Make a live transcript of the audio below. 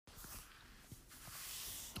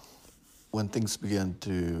When Things Begin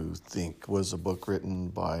to Think was a book written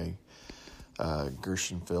by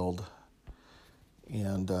Gershenfeld,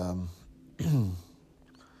 and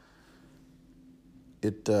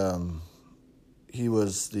it he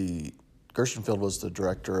was the Gershenfeld was the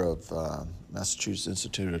director of Massachusetts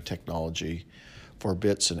Institute of Technology for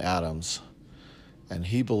Bits and Atoms, and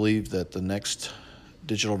he believed that the next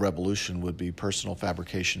digital revolution would be personal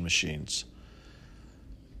fabrication machines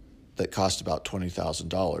that cost about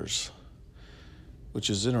 $20,000, which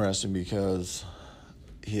is interesting because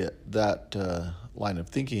that line of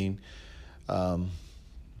thinking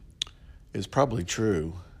is probably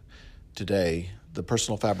true today. The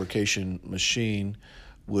personal fabrication machine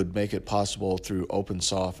would make it possible through open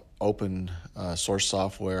source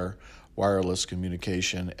software, wireless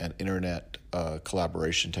communication, and internet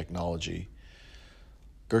collaboration technology.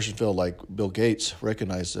 Gershenfeld, like Bill Gates,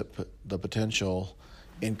 recognized that the potential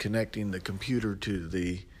in connecting the computer to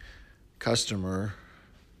the customer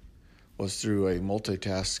was through a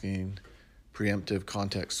multitasking, preemptive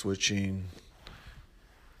context switching,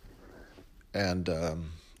 and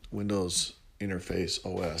Windows interface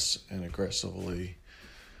OS, and aggressively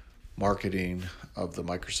marketing of the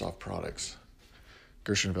Microsoft products.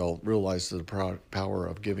 Gershenfeld realized the power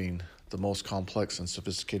of giving the most complex and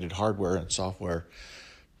sophisticated hardware and software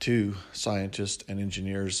to scientists and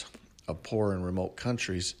engineers of poor and remote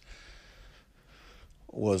countries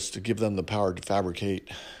was to give them the power to fabricate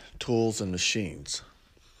tools and machines.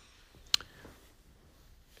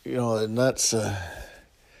 And that's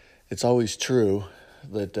it's always true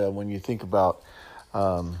that when you think about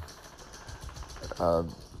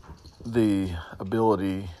the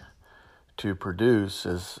ability to produce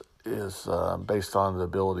is based on the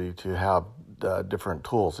ability to have different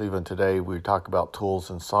tools. Even today, we talk about tools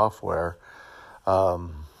and software.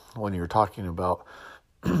 When you're talking about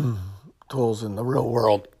tools in the real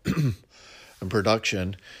world and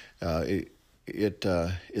production, it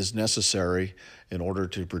is necessary in order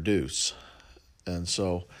to produce. And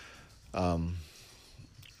so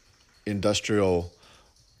industrial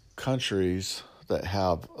countries that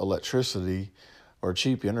have electricity or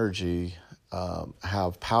cheap energy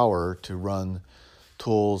have power to run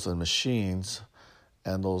tools and machines,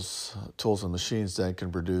 and those tools and machines then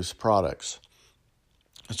can produce products.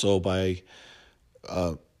 So by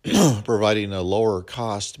providing a lower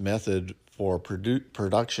cost method for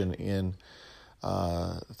production in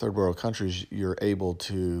third world countries, you're able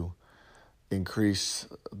to increase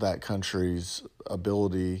that country's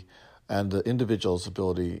ability and the individual's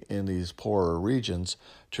ability in these poorer regions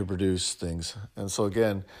to produce things. And so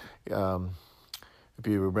again, if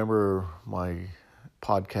you remember my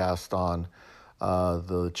podcast on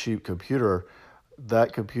the cheap computer,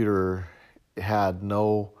 that computer had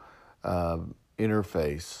no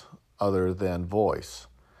interface other than voice.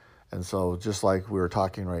 And so just like we were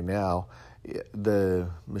talking right now, the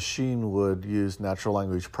machine would use natural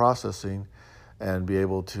language processing and be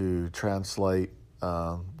able to translate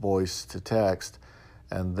voice to text,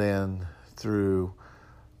 and then through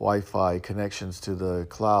Wi-Fi connections to the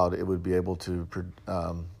cloud, it would be able to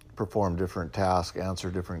perform different tasks,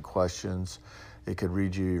 answer different questions. It could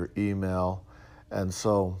read you your email. And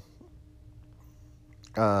so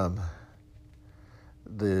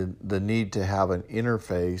the need to have an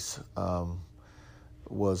interface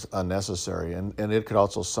was unnecessary, and it could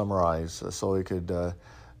also summarize. So it could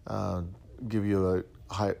give you a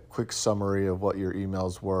quick summary of what your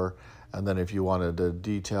emails were, and then if you wanted it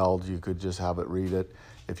detailed, you could just have it read it.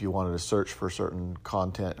 If you wanted to search for certain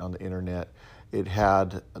content on the internet, it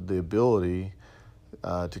had the ability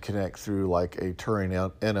to connect through like a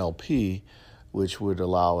Turing NLP, which would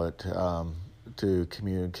allow it to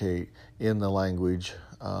communicate in the language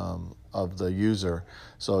of the user.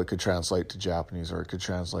 So it could translate to Japanese, or it could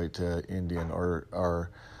translate to Indian, or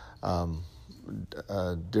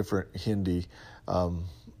different Hindi,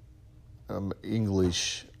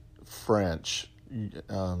 English, French,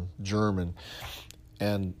 German,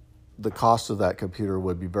 and the cost of that computer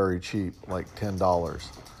would be very cheap, like $10.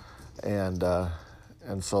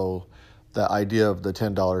 And so the idea of the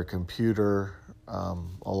 $10 computer,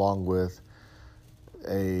 along with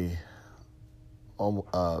a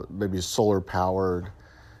maybe solar-powered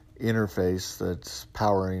interface that's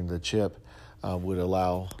powering the chip, would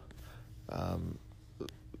allow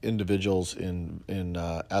individuals in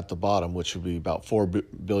at the bottom, which would be about 4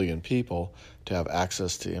 billion people, to have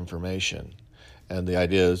access to information. And the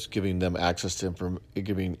idea is giving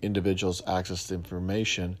individuals access to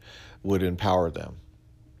information would empower them.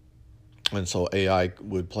 And so AI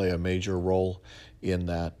would play a major role in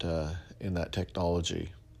that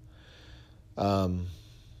technology.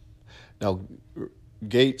 Now,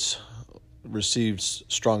 Gates received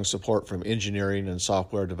strong support from engineering and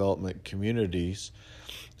software development communities,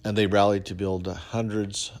 and they rallied to build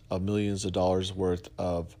hundreds of millions of dollars worth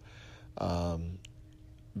of VBX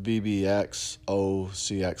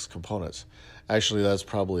OCX components. Actually, that's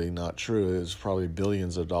probably not true. It was probably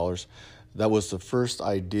billions of dollars. That was the first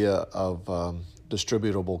idea of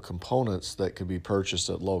distributable components that could be purchased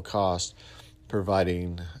at low cost,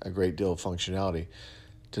 providing a great deal of functionality.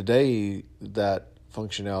 Today, that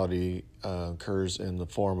functionality occurs in the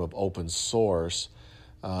form of open source,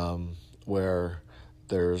 where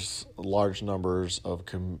there's large numbers of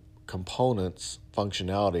components,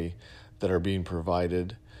 functionality that are being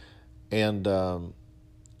provided, and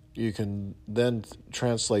you can then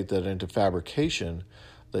translate that into fabrication,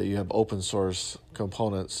 that you have open source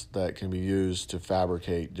components that can be used to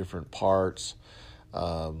fabricate different parts,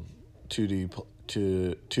 2D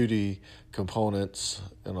components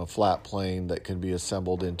in a flat plane that can be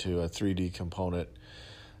assembled into a 3D component.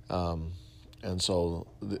 And so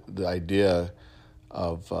the idea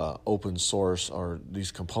of open source or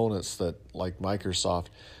these components that, like Microsoft,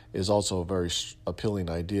 is also a very appealing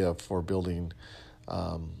idea for building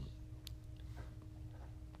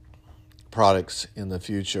products in the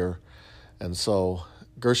future. And so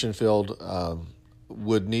Gershenfeld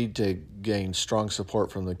would need to gain strong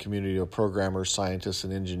support from the community of programmers, scientists,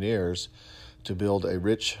 and engineers to build a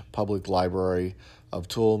rich public library of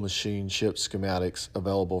tool, machine, chip schematics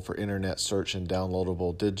available for internet search and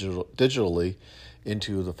downloadable digitally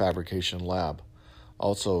into the fabrication lab.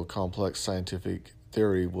 Also, complex scientific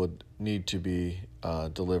theory would need to be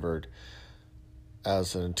delivered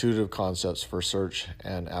as an intuitive concepts for search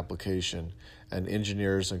and application, and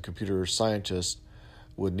engineers and computer scientists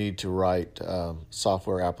would need to write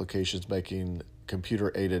software applications making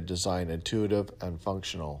computer-aided design intuitive and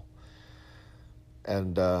functional.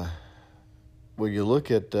 And when you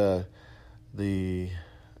look at the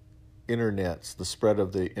internets, the spread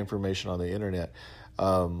of the information on the internet,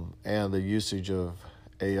 and the usage of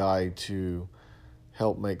AI to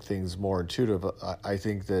help make things more intuitive, I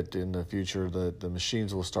think that in the future the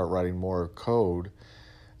machines will start writing more code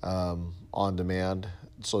on demand.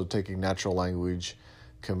 So taking natural language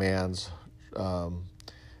commands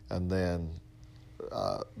and then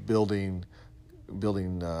building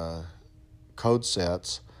code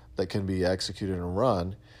sets that can be executed and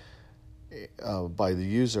run by the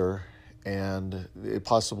user, and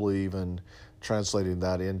possibly even translating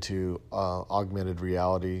that into augmented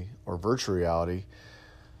reality or virtual reality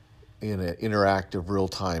in an interactive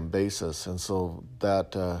real-time basis. And so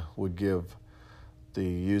that would give the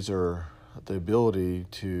user the ability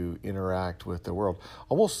to interact with the world,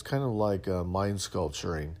 almost kind of like mind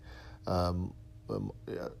sculpturing. This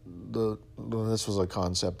was a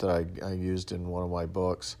concept that I used in one of my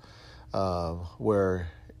books, where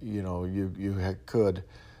you could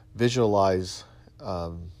visualize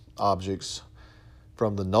objects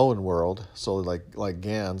from the known world. So like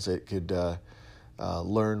GANs, it could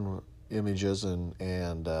learn images and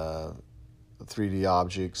 3D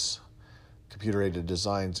objects, computer-aided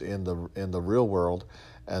designs in the real world,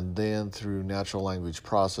 and then through natural language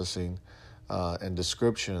processing and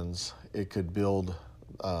descriptions, it could build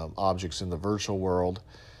objects in the virtual world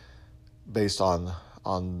based on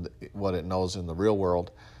what it knows in the real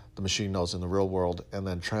world, the machine knows in the real world, and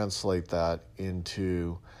then translate that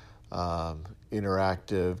into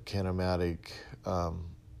interactive, kinematic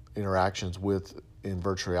interactions in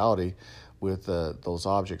virtual reality with those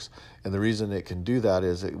objects. And the reason it can do that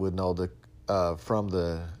is it would know from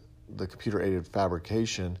the computer-aided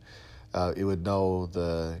fabrication, it would know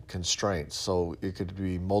the constraints. So it could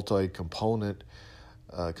be multi-component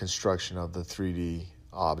construction of the 3D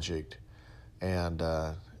object, and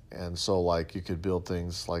so like you could build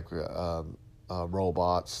things like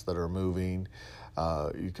robots that are moving.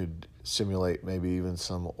 You could simulate maybe even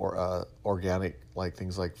some organic, like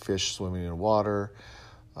things like fish swimming in water,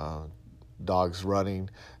 dogs running.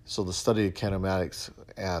 So the study of kinematics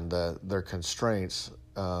and their constraints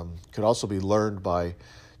could also be learned by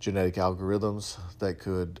genetic algorithms that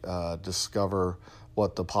could discover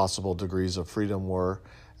what the possible degrees of freedom were,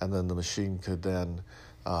 and then the machine could then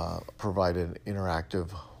provide an interactive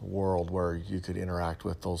world where you could interact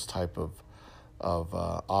with those type of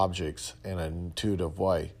objects in an intuitive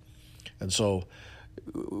way. And so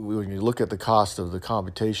when you look at the cost of the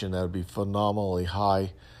computation, that would be phenomenally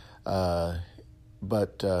high.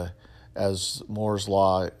 But as Moore's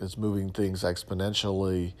law is moving things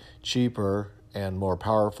exponentially cheaper and more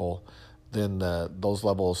powerful, then those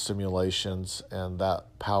level of simulations and that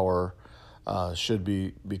power should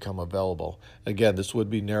become available. Again, this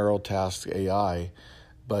would be narrow task AI,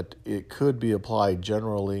 but it could be applied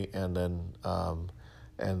generally, and then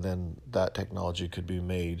that technology could be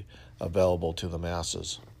made available to the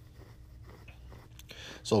masses.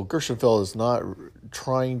 So Gershenfeld is not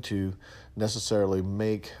trying to necessarily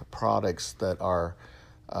make products that are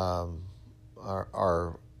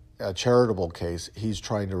a charitable case. He's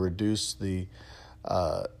trying to reduce the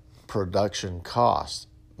production costs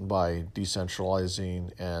by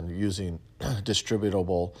decentralizing and using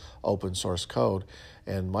distributable open source code.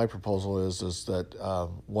 And my proposal is that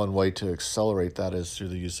one way to accelerate that is through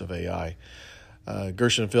the use of AI.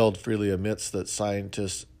 Gershenfeld freely admits that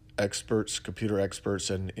scientists, experts, computer experts,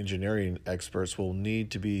 and engineering experts will need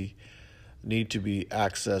to be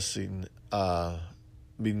accessing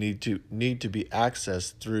need to be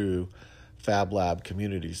accessed through Fab Lab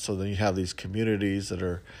communities. So then you have these communities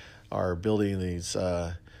that are building these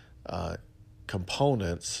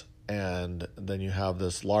components, and then you have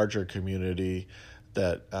this larger community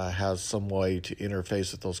that has some way to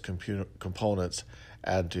interface with those components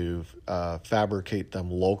and to fabricate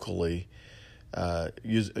them locally,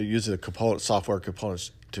 use the software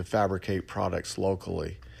components to fabricate products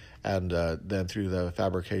locally. And then through the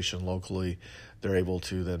fabrication locally, they're able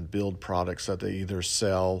to then build products that they either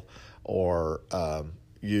sell or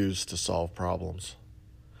use to solve problems.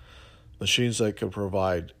 Machines that can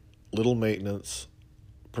provide a little maintenance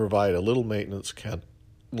can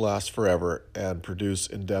last forever and produce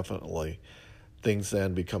indefinitely. Things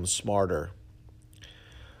then become smarter.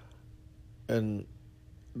 And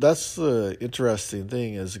that's the interesting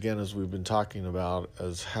thing is, again, as we've been talking about,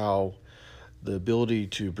 is how the ability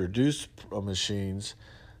to produce machines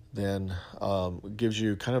then gives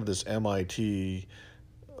you kind of this MIT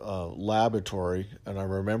laboratory. And I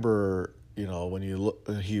remember,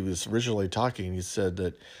 when he was originally talking, he said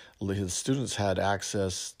that his students had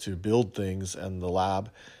access to build things in the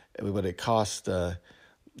lab, but it cost,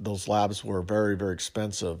 those labs were very, very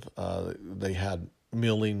expensive. They had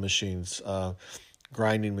milling machines,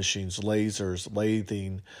 grinding machines, lasers,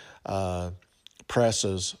 lathing,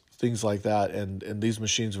 presses, things like that. And these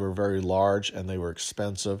machines were very large and they were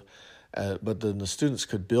expensive. But then the students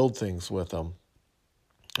could build things with them.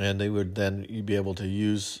 And they would then be able to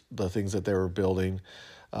use the things that they were building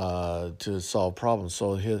to solve problems.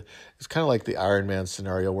 So it's kind of like the Iron Man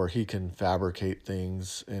scenario where he can fabricate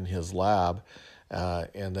things in his lab,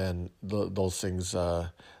 and then those things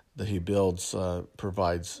that he builds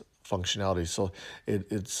provides functionality. So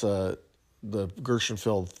it's the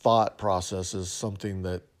Gershenfeld thought process is something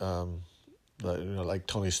that like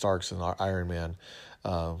Tony Stark's in Iron Man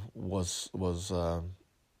was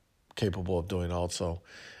capable of doing also.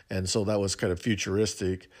 And so that was kind of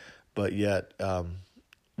futuristic, but yet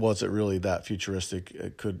was it really that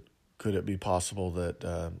futuristic? Could it be possible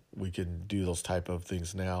that we can do those type of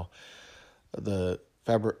things now? The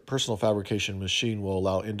personal fabrication machine will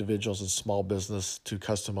allow individuals and small business to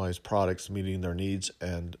customize products meeting their needs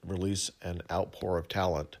and release an outpour of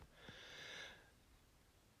talent.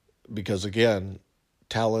 Because again,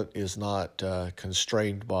 talent is not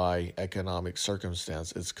constrained by economic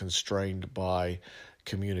circumstance. It's constrained by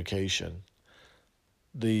communication.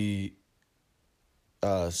 The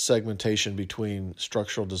segmentation between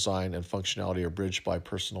structural design and functionality are bridged by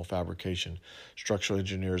personal fabrication. Structural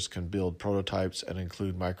engineers can build prototypes and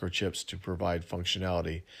include microchips to provide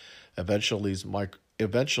functionality. Eventually,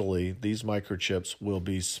 these microchips will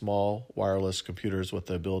be small wireless computers with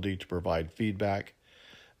the ability to provide feedback,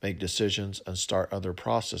 make decisions, and start other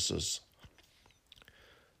processes.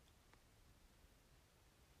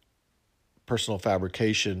 Personal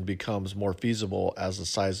fabrication becomes more feasible as the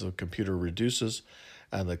size of the computer reduces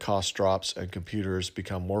and the cost drops, and computers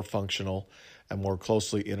become more functional and more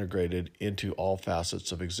closely integrated into all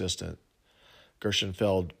facets of existence.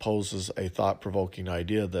 Gershenfeld poses a thought-provoking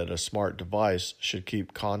idea that a smart device should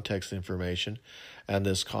keep context information, and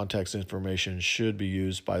this context information should be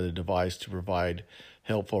used by the device to provide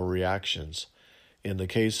helpful reactions. In the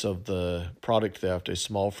case of the product theft, a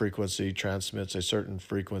small frequency device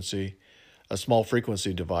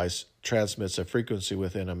transmits a frequency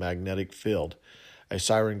within a magnetic field. A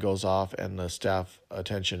siren goes off and the staff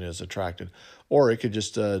attention is attracted. Or it could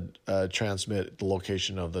just transmit the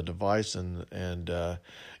location of the device, and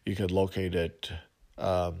you could locate it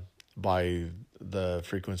by the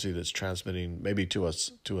frequency that's transmitting, maybe to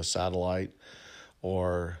a satellite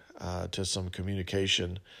or to some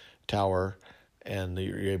communication tower, and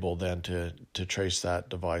you're able then to trace that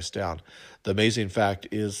device down. The amazing fact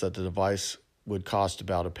is that the device would cost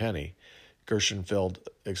about a penny. Gershenfeld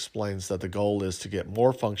explains that the goal is to get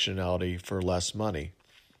more functionality for less money.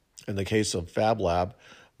 In the case of Fab Lab,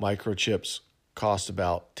 microchips cost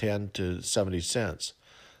about 10 to 70 cents.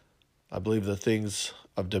 I believe the things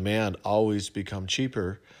of demand always become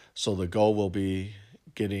cheaper, so the goal will be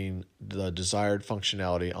getting the desired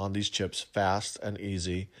functionality on these chips fast and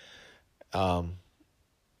easy. But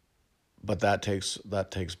that takes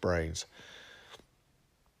brains.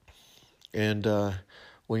 And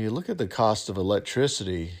when you look at the cost of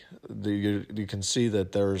electricity, you can see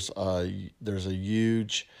that there's a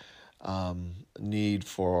huge need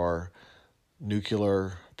for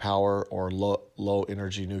nuclear power or low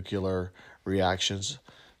energy nuclear reactions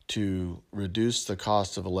to reduce the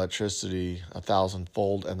cost of electricity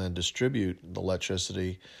 1,000-fold and then distribute the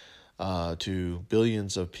electricity to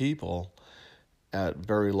billions of people at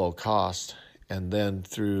very low cost, and then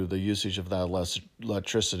through the usage of that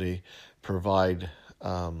electricity provide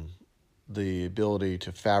the ability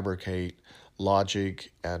to fabricate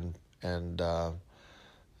logic and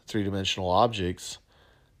three-dimensional objects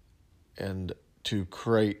and to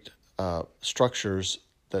create structures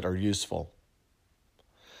that are useful.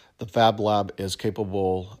 The Fab Lab is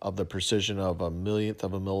capable of the precision of a millionth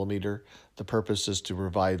of a millimeter. The purpose is to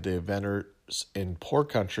provide the inventors in poor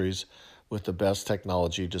countries with the best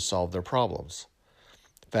technology to solve their problems.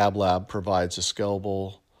 Fab Lab provides a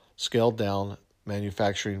scalable, scaled-down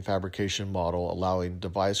manufacturing fabrication model allowing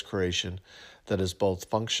device creation that is both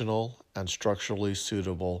functional and structurally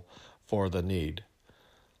suitable for the need.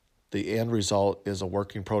 The end result is a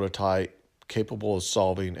working prototype capable of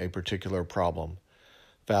solving a particular problem.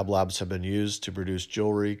 Fab Labs have been used to produce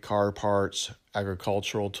jewelry, car parts,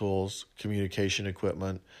 agricultural tools, communication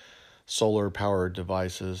equipment, solar-powered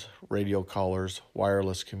devices, radio collars,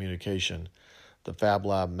 wireless communication. The Fab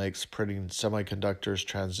Lab makes printing semiconductors,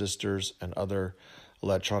 transistors, and other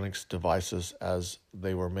electronics devices as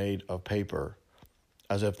they were made of paper.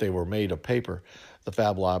 As if they were made of paper. The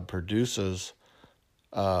Fab Lab produces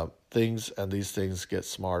things, and these things get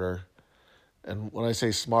smarter. And when I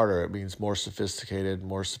say smarter, it means more sophisticated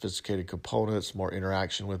components, more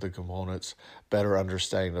interaction with the components, better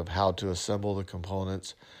understanding of how to assemble the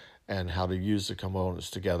components, and how to use the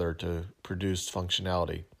components together to produce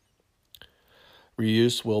functionality.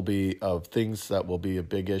 Reuse will be of things that will be a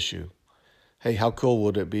big issue. Hey, how cool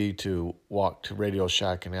would it be to walk to Radio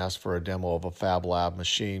Shack and ask for a demo of a Fab Lab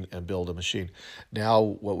machine and build a machine? Now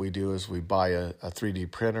what we do is we buy a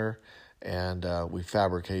 3D printer and we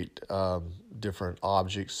fabricate different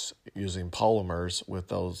objects using polymers with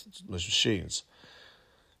those machines.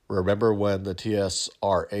 Remember when the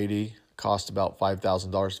TSR-80 cost about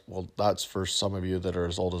 $5,000? Well, that's for some of you that are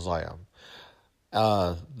as old as I am.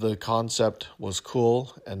 The concept was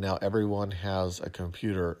cool, and now everyone has a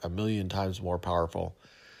computer 1,000,000 times more powerful.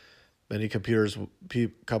 Many companies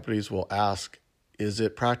will ask, is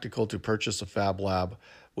it practical to purchase a Fab Lab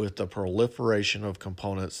with the proliferation of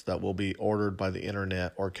components that will be ordered by the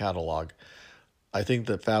internet or catalog? I think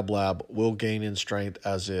that Fab Lab will gain in strength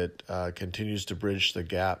as it continues to bridge the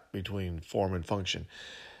gap between form and function.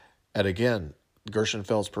 And again,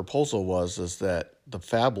 Gershenfeld's proposal is that the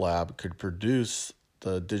Fab Lab could produce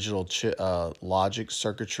the digital logic,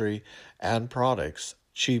 circuitry, and products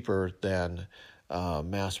cheaper than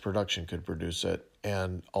mass production could produce it.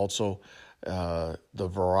 And also the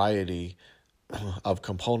variety of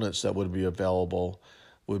components that would be available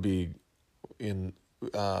would be in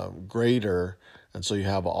greater. And so you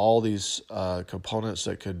have all these components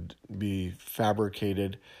that could be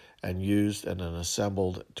fabricated and used and then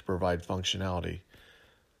assembled to provide functionality.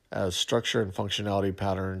 As structure and functionality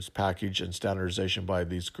patterns, package, and standardization by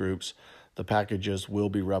these groups, the packages will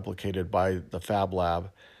be replicated by the Fab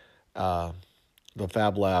Lab. The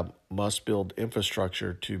Fab Lab must build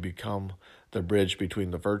infrastructure to become the bridge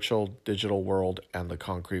between the virtual digital world and the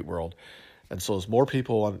concrete world. And so as more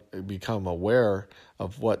people become aware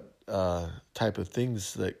of what type of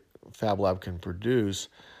things that Fab Lab can produce,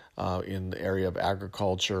 in the area of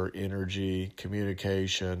agriculture, energy,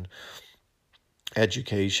 communication,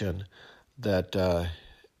 education, that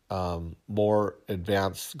more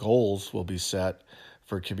advanced goals will be set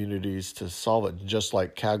for communities to solve it. Just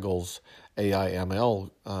like Kaggle's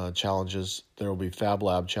AI/ML challenges, there will be Fab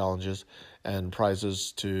Lab challenges and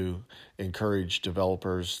prizes to encourage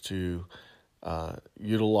developers to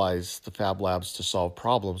utilize the Fab Labs to solve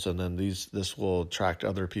problems, and then this will attract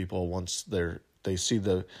other people once they see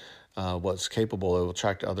what's capable. It will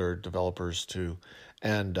attract other developers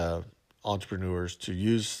and entrepreneurs to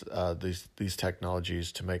use these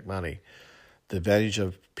technologies to make money. The advantage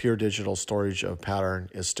of pure digital storage of pattern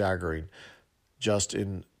is staggering. Just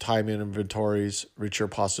in time inventories, richer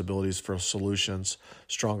possibilities for solutions,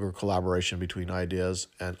 stronger collaboration between ideas,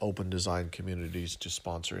 and open design communities to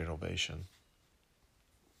sponsor innovation.